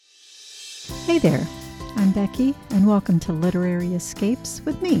Hey there, I'm Becky, and welcome to Literary Escapes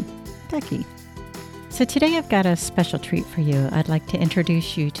with me, Becky. So today I've got a special treat for you. I'd like to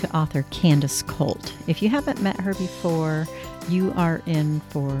introduce you to author Candace Colt. If you haven't met her before, you are in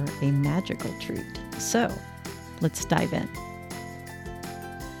for a magical treat. So let's dive in.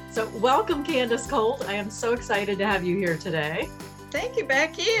 So welcome, Candace Colt. I am so excited to have you here today. Thank you,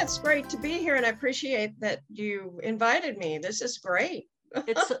 Becky. It's great to be here, and I appreciate that you invited me. This is great.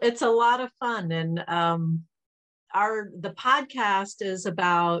 It's a lot of fun, and the podcast is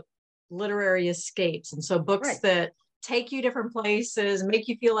about literary escapes, and so books that take you different places, make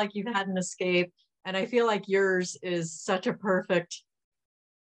you feel like you've had an escape, and I feel like yours is such a perfect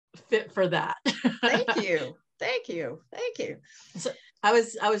fit for that. Thank you. So I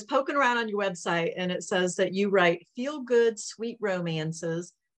was poking around on your website, and it says that you write feel-good, sweet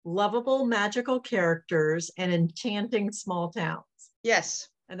romances, lovable, magical characters, and enchanting small towns. Yes.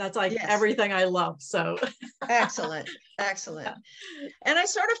 And that's everything I love. So excellent. And I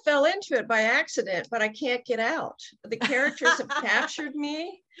sort of fell into it by accident, but I can't get out. The characters have captured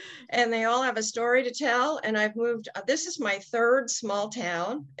me, and they all have a story to tell. And I've moved. This is my third small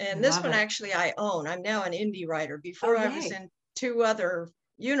town, and this one actually I own. I'm now an indie writer. Before I was in two other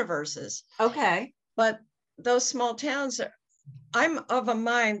universes. Okay. But those small towns I'm of a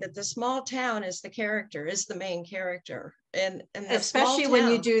mind that the small town is the main character. And especially when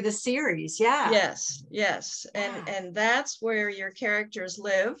you do the series. Yes. And that's where your characters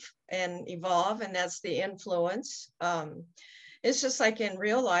live and evolve, and that's the influence. It's just like in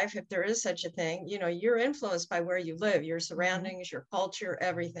real life, if there is such a thing, you're influenced by where you live, your surroundings, your culture,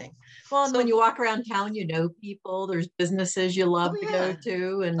 everything. Well, and when you walk around town, people, there's businesses you love to go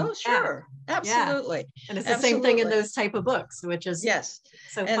to. And sure. Absolutely. And it's the same thing in those type of books, which is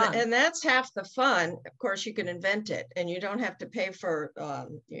so fun. And that's half the fun. Of course, you can invent it, and you don't have to pay for,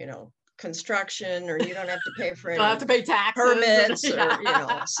 construction, or you don't have to pay for don't have to pay taxes, permits,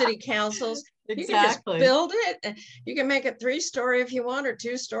 or city councils. Exactly. You can just build it. You can make it 3-story if you want, or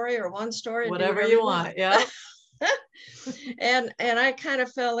 2-story, or 1-story. Whatever you want. Yeah. and I kind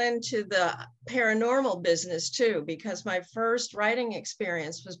of fell into the paranormal business too, because my first writing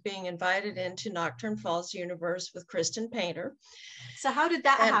experience was being invited into Nocturne Falls universe with Kristen Painter. So how did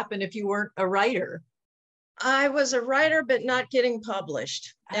that happen if you weren't a writer? I was a writer, but not getting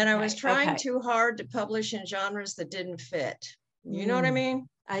published. And I was trying too hard to publish in genres that didn't fit. You know what I mean?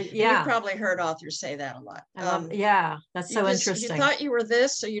 You've probably heard authors say that a lot. That's so interesting. You thought you were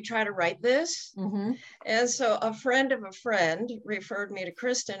this, so you try to write this. Mm-hmm. And so a friend of a friend referred me to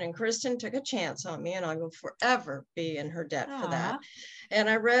Kristen, and Kristen took a chance on me, and I will forever be in her debt for that. And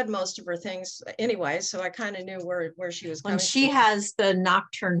I read most of her things anyway, so I kind of knew where she was coming from. She has the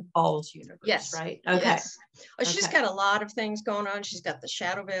Nocturne Falls universe, right? Okay. Yes. Well, she's got a lot of things going on. She's got the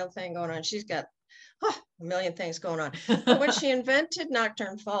Shadow Veil thing going on. She's got a million things going on. But when she invented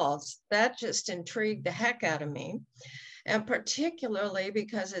Nocturne Falls, that just intrigued the heck out of me. And particularly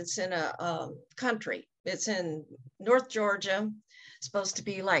because it's in a country. It's in North Georgia. It's supposed to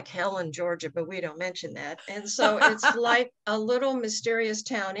be like hell in Georgia, but we don't mention that. And so it's like a little mysterious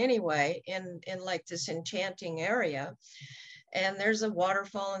town anyway, in like this enchanting area. And there's a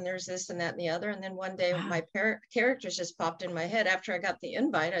waterfall, and there's this and that and the other. And then one day my characters just popped in my head after I got the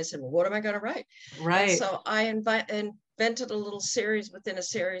invite. I said, well, what am I going to write? Right. And so I invented a little series within a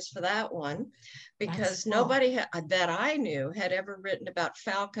series for that one, because nobody that I knew had ever written about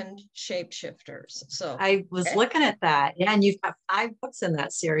falcon shapeshifters. So I was looking at that. Yeah. And you've got 5 books in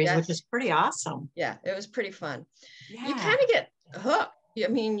that series, which is pretty awesome. Yeah, it was pretty fun. Yeah. You kind of get hooked. I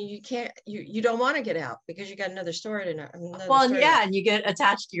mean, you can't, you don't want to get out because you got another story to know. And you get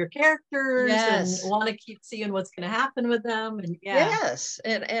attached to your characters and want to keep seeing what's going to happen with them. And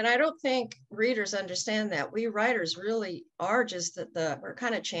and I don't think readers understand that. We writers really are just we're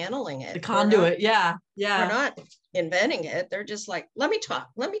kind of channeling it. The conduit. Yeah. We're not inventing it. They're just like, let me talk.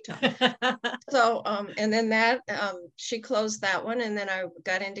 So, and then she closed that one. And then I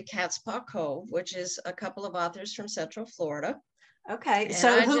got into Cat's Paw Cove, which is a couple of authors from Central Florida. Okay. And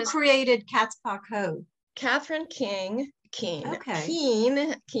so who created Cat's Paw Cove? Catherine Keene.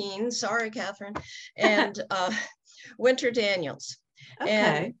 Okay. Keene. Sorry, Catherine. And Winter Daniels. Okay.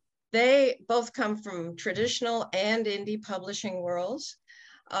 And they both come from traditional and indie publishing worlds.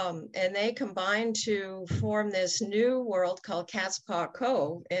 And they combined to form this new world called Cat's Paw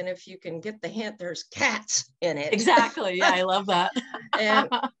Cove. And if you can get the hint, there's cats in it. Exactly. Yeah, I love that. And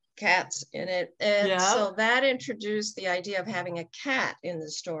cats in it. And Yeah. so that introduced the idea of having a cat in the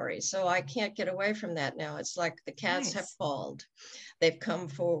story. So I can't get away from that now. It's like the cats have Nice. called, they've come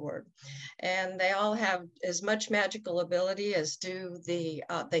forward, and they all have as much magical ability as do the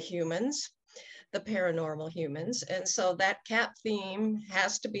humans, the paranormal humans. And so that cat theme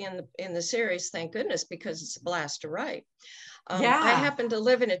has to be in the series, thank goodness, because it's a blast to write. I Yeah. happen to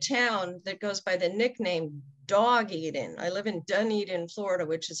live in a town that goes by the nickname Dog Eden. I live in Dunedin, Florida,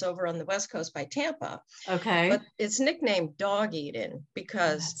 which is over on the West Coast by Tampa. Okay. But it's nicknamed Dog Eden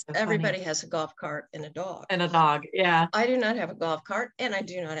because that's so everybody funny. has a golf cart and a dog. And a dog. Yeah. I do not have a golf cart and I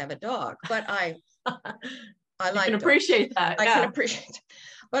do not have a dog, but I You like can dogs. appreciate that. I Yeah. can appreciate it.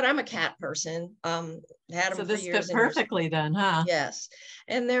 But I'm a cat person. Had them So for this years fit and years. perfectly then, huh? Yes.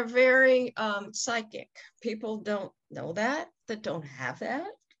 And they're very psychic. People don't know that don't have that.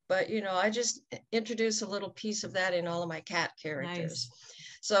 But, you know, I just introduce a little piece of that in all of my cat characters.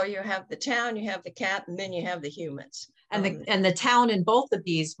 Nice. So you have the town, you have the cat, and then you have the humans. And the town in both of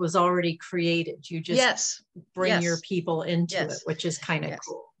these was already created. You just yes, bring yes, your people into yes, it, which is kind of yes.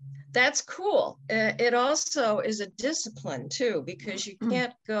 cool. That's cool. It also is a discipline too, because you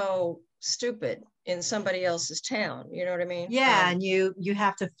can't go stupid in somebody else's town. You know what I mean? Yeah, and you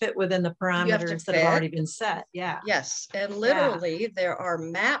have to fit within the parameters that have already been set. Yeah. Yes, and literally there are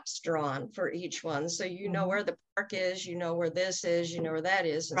maps drawn for each one, so you know where the park is, you know where this is, you know where that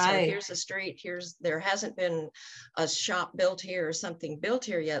is, and so here's a street. There hasn't been a shop built here or something built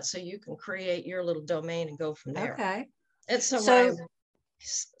here yet, so you can create your little domain and go from there. Okay. And so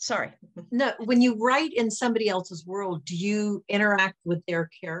sorry. No, when you write in somebody else's world, do you interact with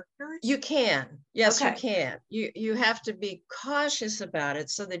their characters? You can. Yes, okay. you can. You have to be cautious about it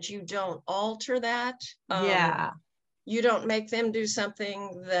so that you don't alter that. Yeah. You don't make them do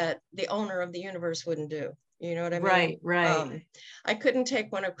something that the owner of the universe wouldn't do. You know what I mean? Right, right. I couldn't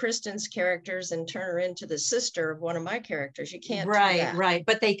take one of Kristen's characters and turn her into the sister of one of my characters. You can't do that. Right.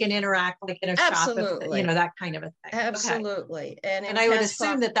 But they can interact like in a Absolutely. shop, you know, that kind of a thing. Absolutely. Okay. And I would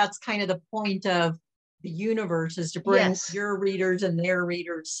assume that that's kind of the point of the universe, is to bring your readers and their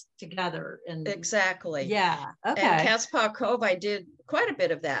readers together. And exactly. Yeah. Okay. And Cat's Paw Cove, I did quite a bit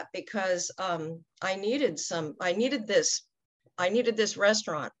of that because I needed this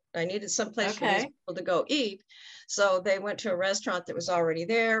restaurant. I needed some place for these people to go eat. So they went to a restaurant that was already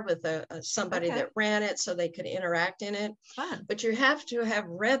there with somebody that ran it so they could interact in it. Fun. But you have to have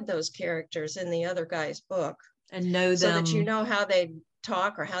read those characters in the other guy's book. And know them. So that you know how they'd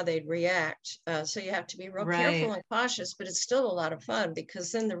talk or how they'd react. So you have to be real careful and cautious, but it's still a lot of fun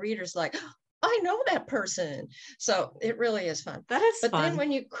because then the reader's like, I know that person. So it really is fun. That is fun. But then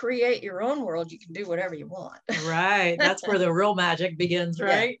when you create your own world, you can do whatever you want. Right. That's where the real magic begins,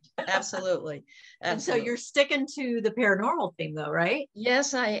 right? Yeah, absolutely. And so you're sticking to the paranormal theme though, right?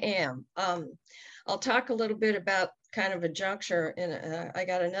 Yes, I am. I'll talk a little bit about kind of a juncture, and I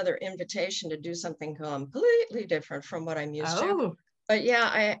got another invitation to do something completely different from what I'm used to. But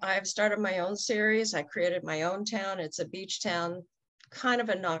yeah, I've started my own series. I created my own town. It's a beach town, kind of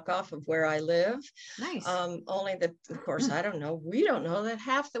a knockoff of where I live. Nice. Only that, of course, I don't know. We don't know that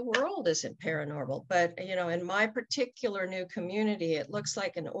half the world isn't paranormal. But, you know, in my particular new community, it looks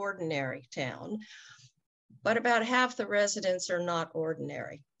like an ordinary town. But about half the residents are not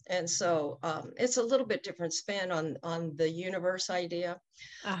ordinary. And so it's a little bit different spin on the universe idea.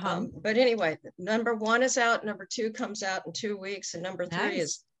 But anyway, number 1 is out. Number 2 comes out in 2 weeks. And number 3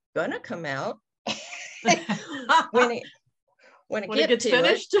 is going to come out when it gets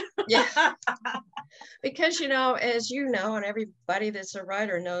finished. Yeah. Because, you know, as you know, and everybody that's a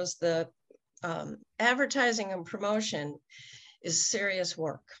writer knows, the advertising and promotion is serious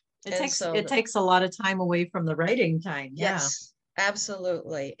work. It takes a lot of time away from the writing time. Yes,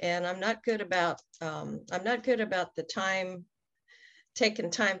 absolutely. And I'm not good about the time,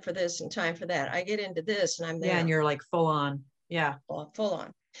 taking time for this and time for that. I get into this and I'm there. Yeah, and you're like full on. Yeah. Full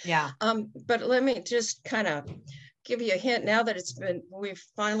on. Yeah. But let me just kind of give you a hint now that we've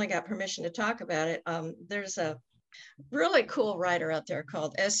finally got permission to talk about it. There's a really cool writer out there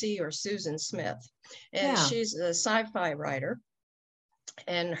called Essie or Susan Smith, and she's a sci-fi writer,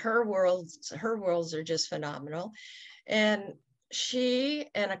 and her worlds are just phenomenal. And she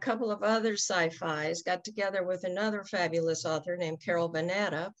and a couple of other sci-fis got together with another fabulous author named Carol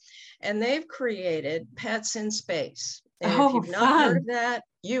Banata, and they've created Pets in Space. And if you've not heard of that,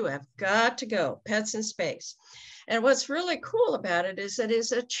 you have got to go. Pets in Space. And what's really cool about it is it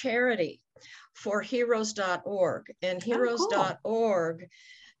is a charity for heroes.org, and heroes.org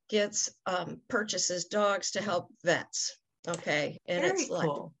purchases dogs to help vets. Okay. And it's like,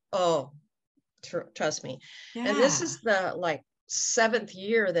 trust me. Yeah. And this is the 7th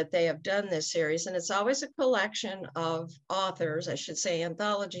year that they have done this series, and it's always a collection of authors, I should say,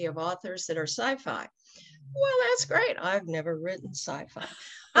 anthology of authors that are sci-fi. Well, that's great. I've never written sci-fi,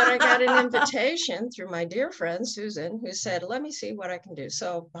 but I got an invitation through my dear friend Susan, who said, let me see what I can do.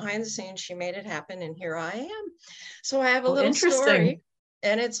 So behind the scenes, she made it happen, and here I am. So I have a little story,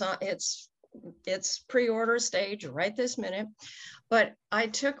 and it's pre-order stage right this minute. But I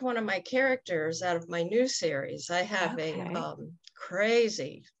took one of my characters out of my new series. I have a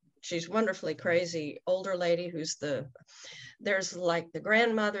crazy, she's wonderfully crazy older lady who's there's like the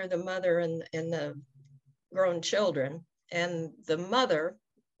grandmother, the mother, and the grown children. And the mother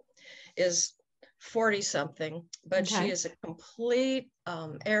is 40 something, but she is a complete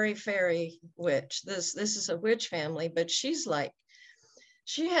airy-fairy witch. This is a witch family, but she's like,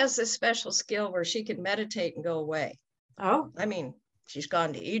 she has this special skill where she can meditate and go away. Oh, I mean, she's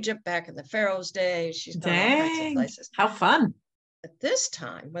gone to Egypt back in the Pharaoh's day. She's gone all kinds of places. How fun. But this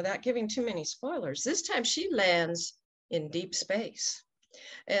time, without giving too many spoilers, this time she lands in deep space.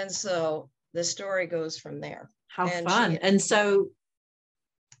 And so the story goes from there. How fun. And so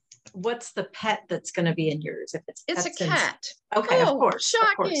what's the pet that's going to be in yours? If it's a cat. Okay, of course. Shocking.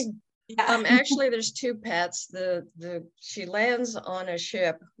 Of course. Yeah. Actually, there's 2 pets. She lands on a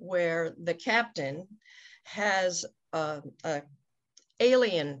ship where the captain has a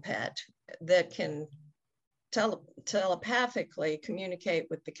alien pet that can telepathically communicate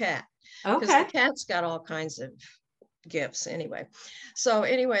with the cat. Because the cat's got all kinds of gifts anyway. So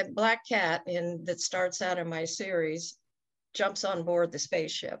anyway, the black cat that starts out in my series jumps on board the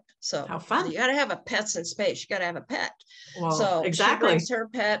spaceship. So how fun. You got to have a pets in space. You got to have a pet. Well, so exactly. She brings her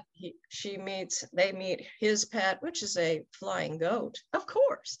pet. They meet his pet, which is a flying goat, of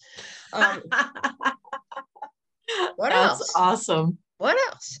course. What else? That's awesome. What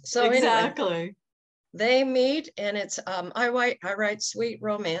else? So exactly. Anyway, they meet, and it's I write sweet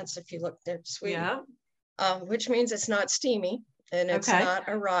romance. If you look there, sweet, which means it's not steamy and it's not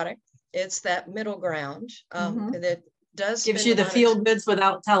erotic. It's that middle ground that gives you the feel goods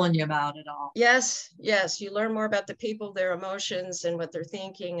without telling you about it all. Yes, you learn more about the people, their emotions, and what they're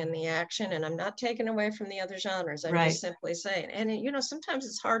thinking, and the action. And I'm not taking away from the other genres. I'm just simply saying. And sometimes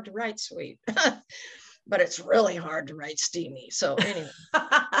it's hard to write sweet. But it's really hard to write steamy. So anyway.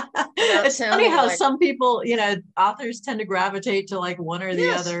 It's funny how some people, authors tend to gravitate to like one or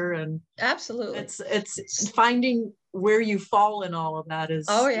the other. And absolutely. It's finding where you fall in all of that is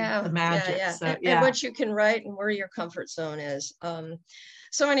the magic. Yeah. So, and what you can write and where your comfort zone is.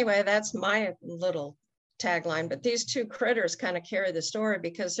 So anyway, that's my little tagline. But these 2 critters kind of carry the story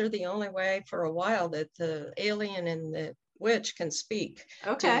because they're the only way for a while that the alien and the witch can speak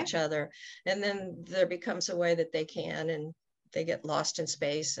to each other, and then there becomes a way that they can, and they get lost in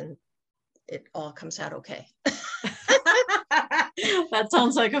space, and it all comes out okay. That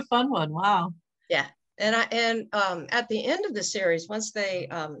sounds like a fun one. Wow. Yeah. And at the end of the series, once they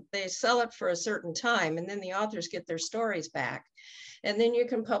sell it for a certain time, and then the authors get their stories back, and then you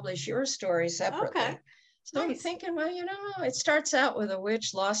can publish your story separately. So I'm thinking, well, it starts out with a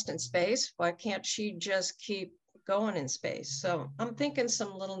witch lost in space. Why can't she just keep going in space? So I'm thinking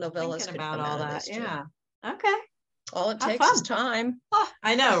some little novellas could about come all out that. Of this too. Okay. All it takes is time. Oh,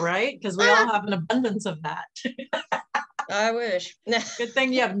 I know, right? Because we all have an abundance of that. I wish. Good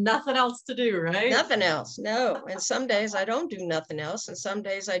thing you have nothing else to do, right? Nothing else. No. And some days I don't do nothing else, and some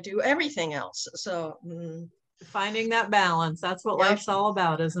days I do everything else. So finding that balance, that's what life's all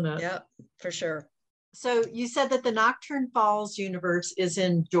about, isn't it? Yep, for sure. So you said that the Nocturne Falls universe is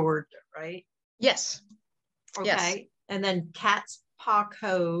in Georgia, right? Yes. Okay. Yes. And then Cat's Paw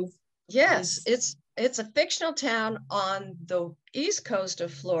Cove. Yes, it's a fictional town on the east coast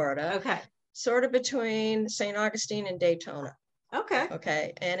of Florida. Okay. Sort of between St. Augustine and Daytona. Okay.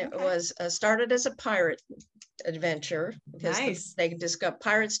 Okay. And it was started as a pirate adventure because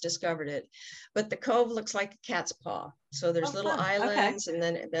pirates discovered it. But the cove looks like a cat's paw. So there's little islands, and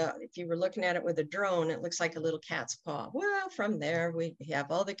then if you were looking at it with a drone, it looks like a little cat's paw. Well, from there we have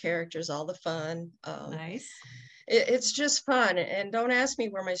all the characters, all the fun. Nice. It's just fun. And don't ask me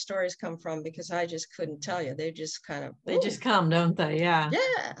where my stories come from, because I just couldn't tell you. They just kind of just come, don't they? Yeah.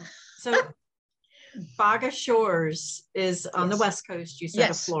 Yeah. So Baga Shores is on the West Coast, you said,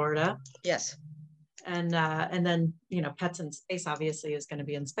 of Florida. Yes. And then Pets in Space obviously is going to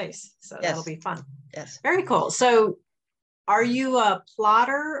be in space, so that'll be fun. Yes. Very cool. So are you a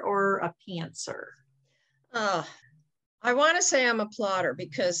plotter or a pantser? I want to say I'm a plotter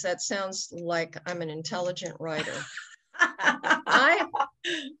because that sounds like I'm an intelligent writer. I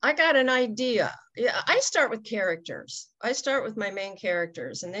got an idea. Yeah, I start with characters. I start with my main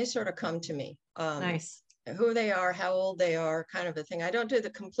characters, and they sort of come to me. Nice. who they are, how old they are, kind of a thing. I don't do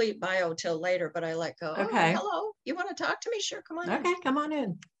the complete bio till later, but I like go, okay. Oh, hello, you want to talk to me? Sure, come on in. Okay, come on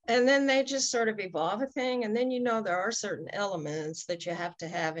in. And then they just sort of evolve a thing. And then, there are certain elements that you have to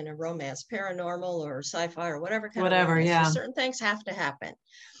have in a romance, paranormal or sci-fi or whatever kind of romance. Yeah. So certain things have to happen.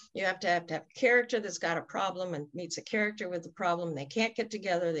 You have to have a character that's got a problem and meets a character with a problem. They can't get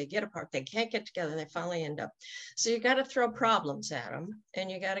together. They get apart. They can't get together. And they finally end up. So you got to throw problems at them,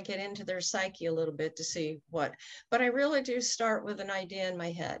 and you got to get into their psyche a little bit to see what. But I really do start with an idea in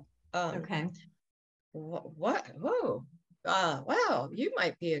my head. Okay. What? Whoa. Wow, you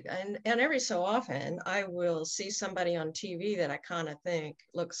might be and every so often I will see somebody on TV that I kind of think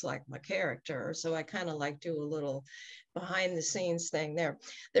looks like my character. So I kind of like do a little behind the scenes thing there.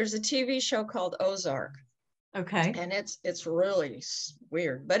 There's a TV show called Ozark. Okay. And it's really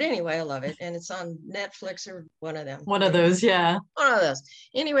weird. But anyway, I love it. And it's on Netflix or one of them. One of those, yeah. One of those.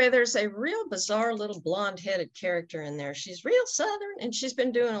 Anyway, there's a real bizarre little blonde-headed character in there. She's real Southern, and she's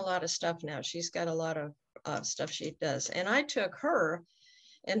been doing a lot of stuff now. She's got a lot of stuff she does. And I took her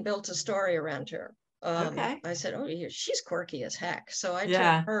and built a story around her. Okay. I said, oh, she's quirky as heck. So I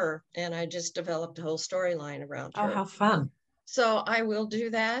Yeah. took her and I just developed a whole storyline around her. Oh, how fun. So I will do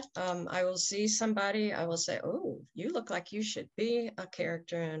that. I will see somebody. I will say, oh, you look like you should be a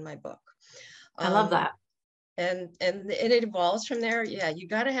character in my book. I love that. And it evolves from there. Yeah, you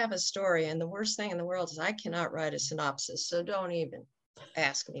got to have a story. And the worst thing in the world is I cannot write a synopsis. So don't even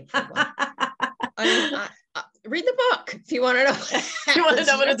ask me for one. I read the book if you want to know. You want to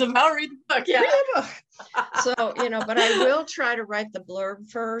know what it's about? Read the book. Yeah. Read the book. So, but I will try to write the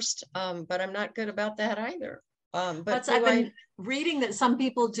blurb first. But I'm not good about that either. But I've been reading that some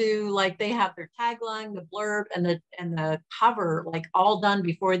people do, like they have their tagline, the blurb, and the cover, like all done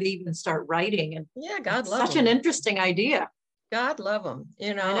before they even start writing. And yeah, God love such an interesting idea. God love them.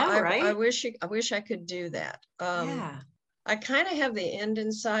 I know, right? I wish I could do that. Yeah. I kind of have the end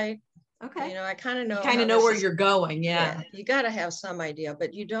in sight. Okay. I kind of know. You kind of know where you're going. Yeah. You got to have some idea,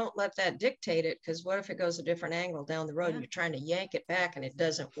 but you don't let that dictate it, because what if it goes a different angle down the road and you're trying to yank it back and it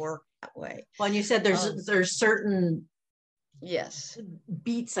doesn't work that way? Well, and you said there's certain beats,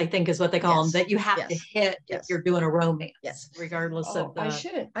 I think is what they call them, that you have to hit if you're doing a romance. Yes. Regardless of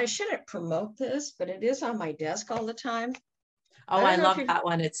the... I shouldn't promote this, but it is on my desk all the time. Oh, I love that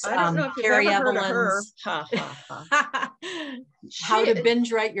one. It's Carrie Evelyn's How to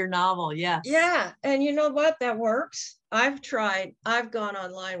Binge Write Your Novel. Yes. Yeah. And you know what? That works. I've gone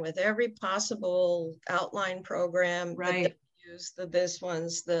online with every possible outline program. Right. Use this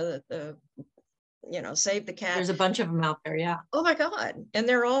one's the Save the Cat. There's a bunch of them out there. Yeah. Oh my God. And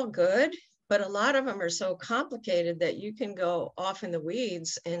they're all good, but a lot of them are so complicated that you can go off in the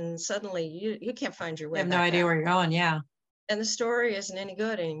weeds and suddenly you can't find your way. You have no idea where you're going. Yeah. And the story isn't any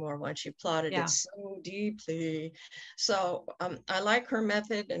good anymore once you plotted it so deeply. So I like her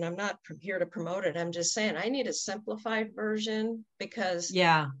method, and I'm not here to promote it. I'm just saying I need a simplified version, because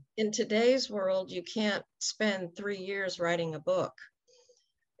in today's world, you can't spend 3 years writing a book.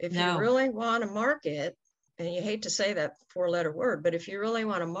 If you really want to market, and you hate to say that 4-letter word, but if you really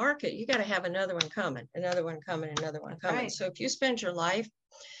want to market, you got to have another one coming, another one coming, another one coming. Right. So if you spend your life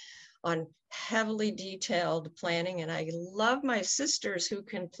on heavily detailed planning, and I love my sisters who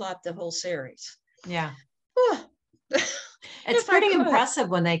can plot the whole series. Yeah. It's pretty impressive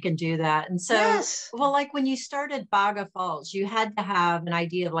when they can do that. And so, well, like when you started Baga Falls, you had to have an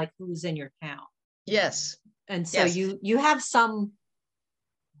idea of like who's in your town. Yes. And so you have some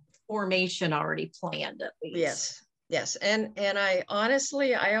formation already planned at least. Yes. And I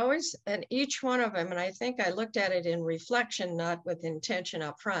honestly, and each one of them, and I think I looked at it in reflection, not with intention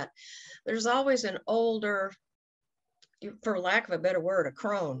up front. There's always an older, for lack of a better word, a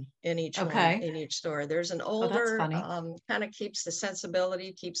crone in each one, in each story. There's an older, kind of keeps the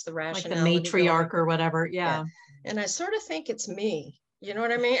sensibility, keeps the rationality. Like the matriarch or whatever. Yeah. And I sort of think it's me. You know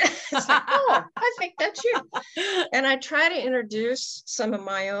what I mean? It's like, oh, I think that's you. And I try to introduce some of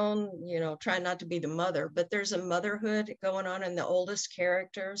my own, try not to be the mother, but there's a motherhood going on in the oldest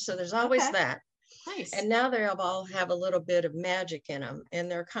character. So there's always that. Nice. And now they all have a little bit of magic in them. And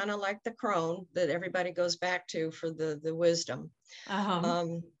they're kind of like the crone that everybody goes back to for the wisdom.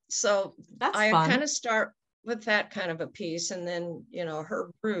 So that's I kind of start with that kind of a piece. And then, her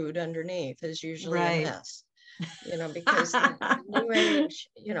brood underneath is usually a mess. Because the new age,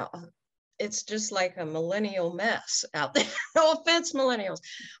 it's just like a millennial mess out there. No offense, millennials,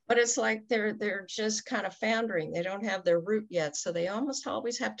 but it's like they're just kind of foundering. They don't have their root yet, so they almost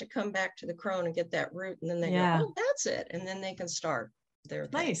always have to come back to the crone and get that root, and then they go, oh, that's it, and then they can start their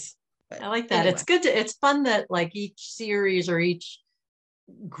nice. But I like that. Anyway. It's good. It's fun that like each series or each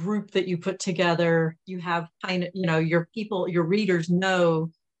group that you put together, you have kind of, your people, your readers know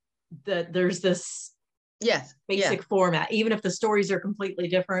that there's this Yes. basic format, even if the stories are completely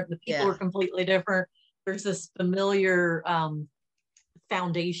different, the people are completely different. There's this familiar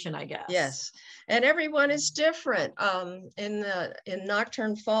foundation, I guess. Yes, and everyone is different. In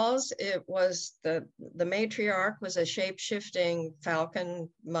Nocturne Falls, it was the matriarch was a shape-shifting falcon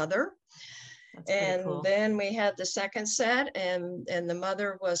mother. And cool. Then we had the second set, and the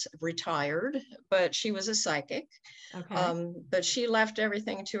mother was retired, but she was a psychic. Okay. But she left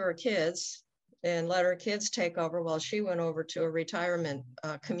everything to her kids and let her kids take over while she went over to a retirement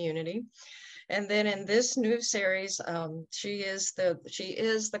community. And then in this new series, she is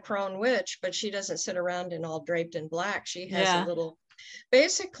the crone witch, but she doesn't sit around and all draped in black. She has a little.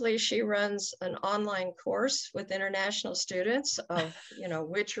 Basically, she runs an online course with international students of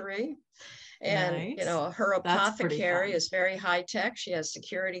witchery. And nice. Her apothecary is very high tech. She has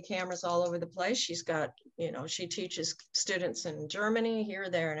security cameras all over the place. She's got, she teaches students in Germany, here,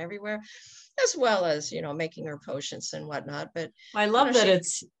 there, and everywhere, as well as, making her potions and whatnot. But I love that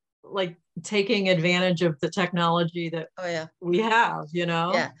it's like taking advantage of the technology that we have,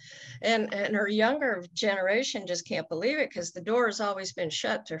 Yeah. And her younger generation just can't believe it, because the door has always been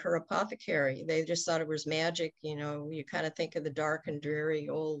shut to her apothecary. They just thought it was magic. You kind of think of the dark and dreary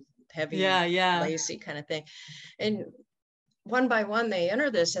old heavy, lacy kind of thing. And one by one, they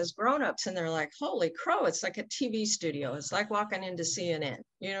enter this as grown-ups, and they're like, holy crow, it's like a TV studio. It's like walking into CNN.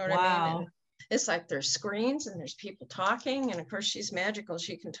 You know what I mean? And it's like there's screens and there's people talking. And of course, she's magical.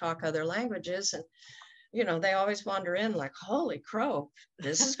 She can talk other languages. And, they always wander in like, holy crow,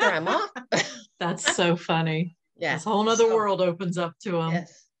 this is grandma. That's so funny. Yeah. This whole other world opens up to them.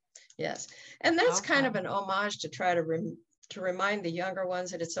 Yes. Yes. And that's kind of an homage to try to remind the younger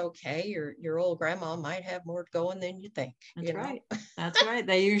ones that it's okay. Your old grandma might have more going than you think. That's right. That's right.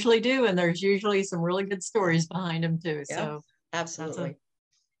 They usually do. And there's usually some really good stories behind them too. Yeah, so absolutely.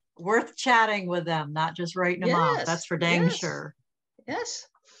 Worth chatting with them, not just writing them off. That's for dang sure. Yes.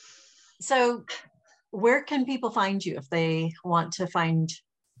 So where can people find you if they want to find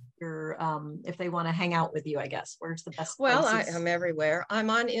your, if they want to hang out with you, I guess? Where's the best Well, I'm everywhere. I'm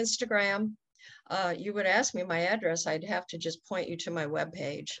on Instagram. You would ask me my address, I'd have to just point you to my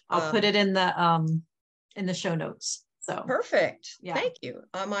webpage. I'll put it in the show notes. So perfect. Yeah. Thank you.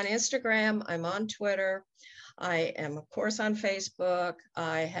 I'm on Instagram. I'm on Twitter. I am, of course, on Facebook.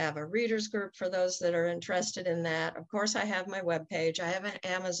 I have a readers group for those that are interested in that. Of course, I have my webpage. I have an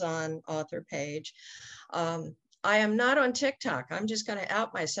Amazon author page. I am not on TikTok. I'm just going to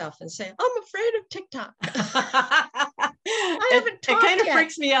out myself and say, I'm afraid of TikTok. It kind of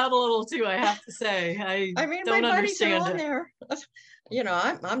freaks me out a little too, I have to say. I mean, don't understand it. There.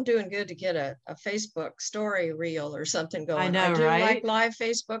 I'm doing good to get a Facebook story reel or something going. I know, right? Like live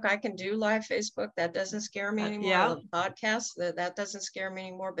Facebook. I can do live Facebook. That doesn't scare me anymore. Yeah. Podcasts, that doesn't scare me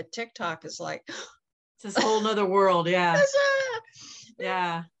anymore. But TikTok is like, it's this whole nother world. Yeah.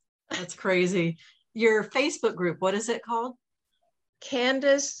 Yeah. That's crazy. Your Facebook group, what is it called?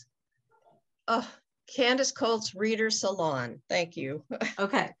 Candace Colt's Reader Salon. Thank you.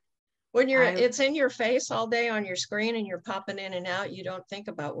 Okay. When it's in your face all day on your screen and you're popping in and out, you don't think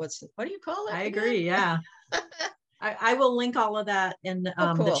about what do you call it? I agree. Yeah. I will link all of that in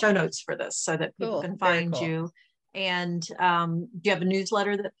the show notes for this so that people can find you. And do you have a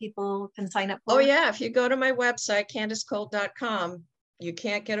newsletter that people can sign up for? Oh yeah. If you go to my website, CandaceColt.com, you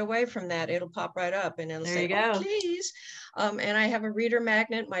can't get away from that. It'll pop right up and it'll say, oh, please. And I have a reader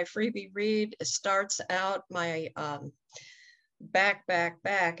magnet. My freebie read starts out my back.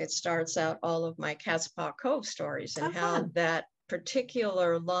 It starts out all of my Catspaw Cove stories and how that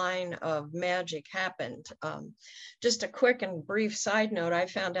particular line of magic happened. Just a quick and brief side note, I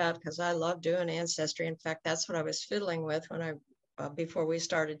found out because I love doing ancestry. In fact, that's what I was fiddling with when before we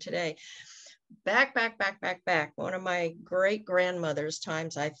started today. Back. One of my great grandmother's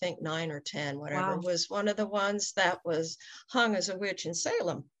times, I think 9 or 10, whatever, was one of the ones that was hung as a witch in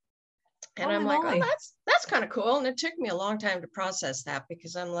Salem. And I'm like, oh, that's kind of cool. And it took me a long time to process that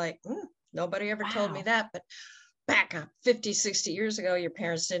because I'm like, nobody ever told me that. But back up 50, 60 years ago, your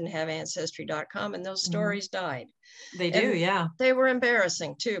parents didn't have ancestry.com and those stories died. They do, yeah. They were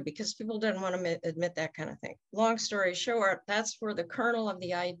embarrassing too, because people didn't want to admit that kind of thing. Long story short, that's where the kernel of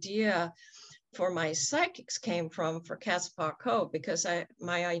the idea for my psychics came from for Catspaw Cove, because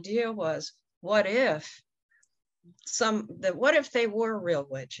my idea was, what if they were real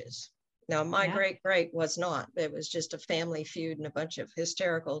witches? Now, my great was not. It was just a family feud and a bunch of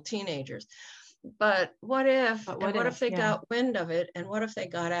hysterical teenagers. But what if they got wind of it, and what if they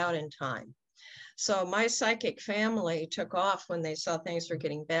got out in time? So my psychic family took off when they saw things were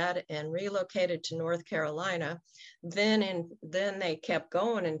getting bad and relocated to North Carolina. Then they kept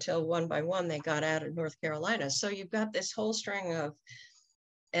going until one by one they got out of North Carolina. So you've got this whole string of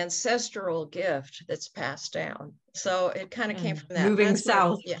ancestral gift that's passed down. So it kind of came from that. Moving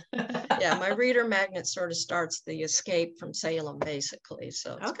south. Yeah. My reader magnet sort of starts the escape from Salem, basically.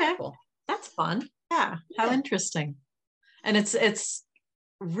 So it's okay, cool. That's fun. Yeah. How interesting. And it's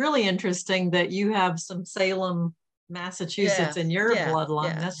really interesting that you have some Salem, Massachusetts in your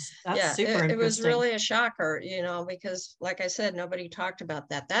bloodline. That's super interesting. It was really a shocker, because like I said, nobody talked about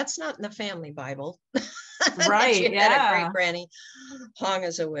that. That's not in the family Bible. Right. Had a great granny hung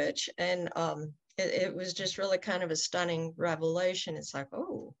as a witch. And it was just really kind of a stunning revelation. It's like,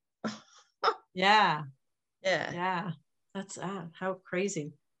 oh. Yeah. That's how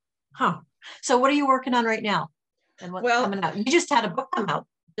crazy. Huh. So what are you working on right now? And what's coming out? You just had a book come out.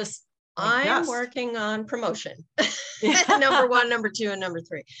 I'm working on promotion. Number 1, number 2, and number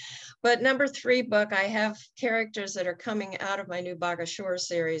 3. But number 3 book, I have characters that are coming out of my new Baga Shore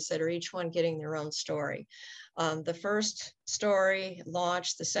series that are each one getting their own story. The first story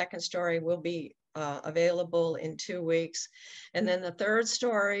launched. The second story will be available in 2 weeks. And then the third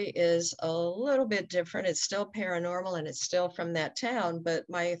story is a little bit different. It's still paranormal and it's still from that town, but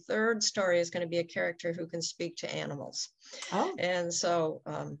my third story is going to be a character who can speak to animals. Oh. And so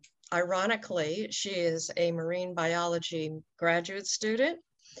ironically, she is a marine biology graduate student,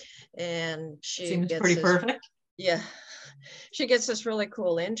 and she seems pretty perfect. Yeah. She gets this really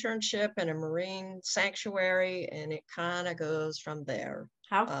cool internship in a marine sanctuary, and it kind of goes from there.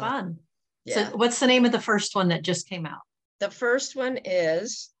 How fun. So what's the name of the first one that just came out? The first one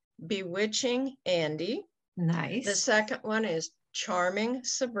is Bewitching Andy. Nice. The second one is Charming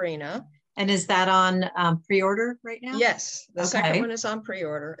Sabrina. And is that on pre-order right now? Yes, the second one is on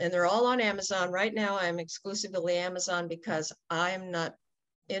pre-order, and they're all on Amazon. Right now, I'm exclusively Amazon because I'm not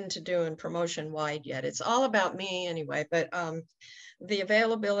into doing promotion wide yet. It's all about me anyway, but the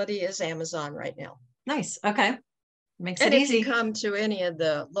availability is Amazon right now. Nice. Okay. Makes it easy. If you come to any of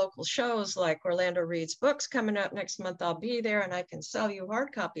the local shows like Orlando Reads Books coming up next month, I'll be there and I can sell you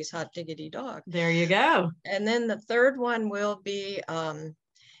hard copies, hot diggity dog. There you go. And then the third one will be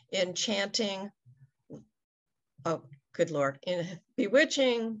Enchanting, oh, good Lord,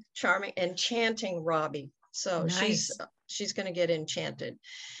 Bewitching, Charming, Enchanting Robbie. So nice. She's going to get enchanted.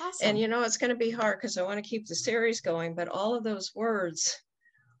 Awesome. And it's going to be hard because I want to keep the series going, but all of those words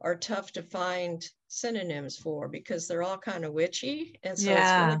are tough to find synonyms for because they're all kind of witchy. And so it's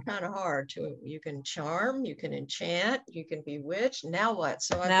really kind of hard to, you can charm, you can enchant, you can bewitch. Now what?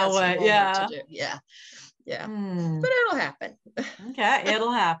 So I've got some homework to do. Yeah. But it'll happen. Okay.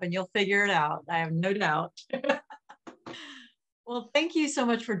 It'll happen. You'll figure it out. I have no doubt. Well, thank you so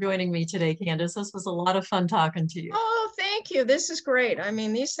much for joining me today, Candace. This was a lot of fun talking to you. Oh, thank you. This is great. I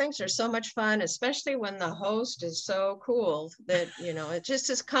mean, these things are so much fun, especially when the host is so cool that, it just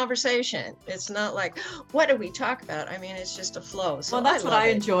is conversation. It's not like, what do we talk about? I mean, it's just a flow. So well, that's what I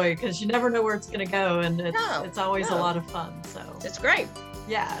enjoy because you never know where it's going to go. And it's always a lot of fun. So it's great.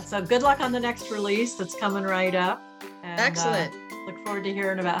 Yeah. So good luck on the next release that's coming right up. And, excellent. Look forward to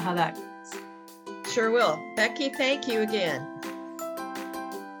hearing about how that goes. Sure will. Becky, thank you again.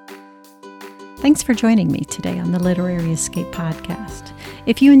 Thanks for joining me today on the Literary Escape podcast.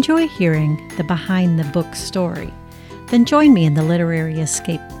 If you enjoy hearing the behind the book story, then join me in the Literary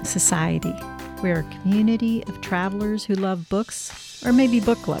Escape Society. We're a community of travelers who love books, or maybe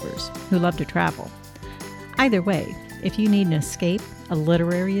book lovers who love to travel. Either way, if you need an escape, a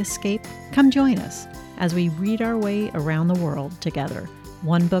literary escape, come join us as we read our way around the world together,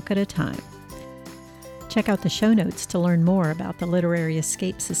 one book at a time. Check out the show notes to learn more about the Literary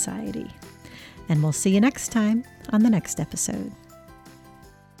Escape Society. And we'll see you next time on the next episode.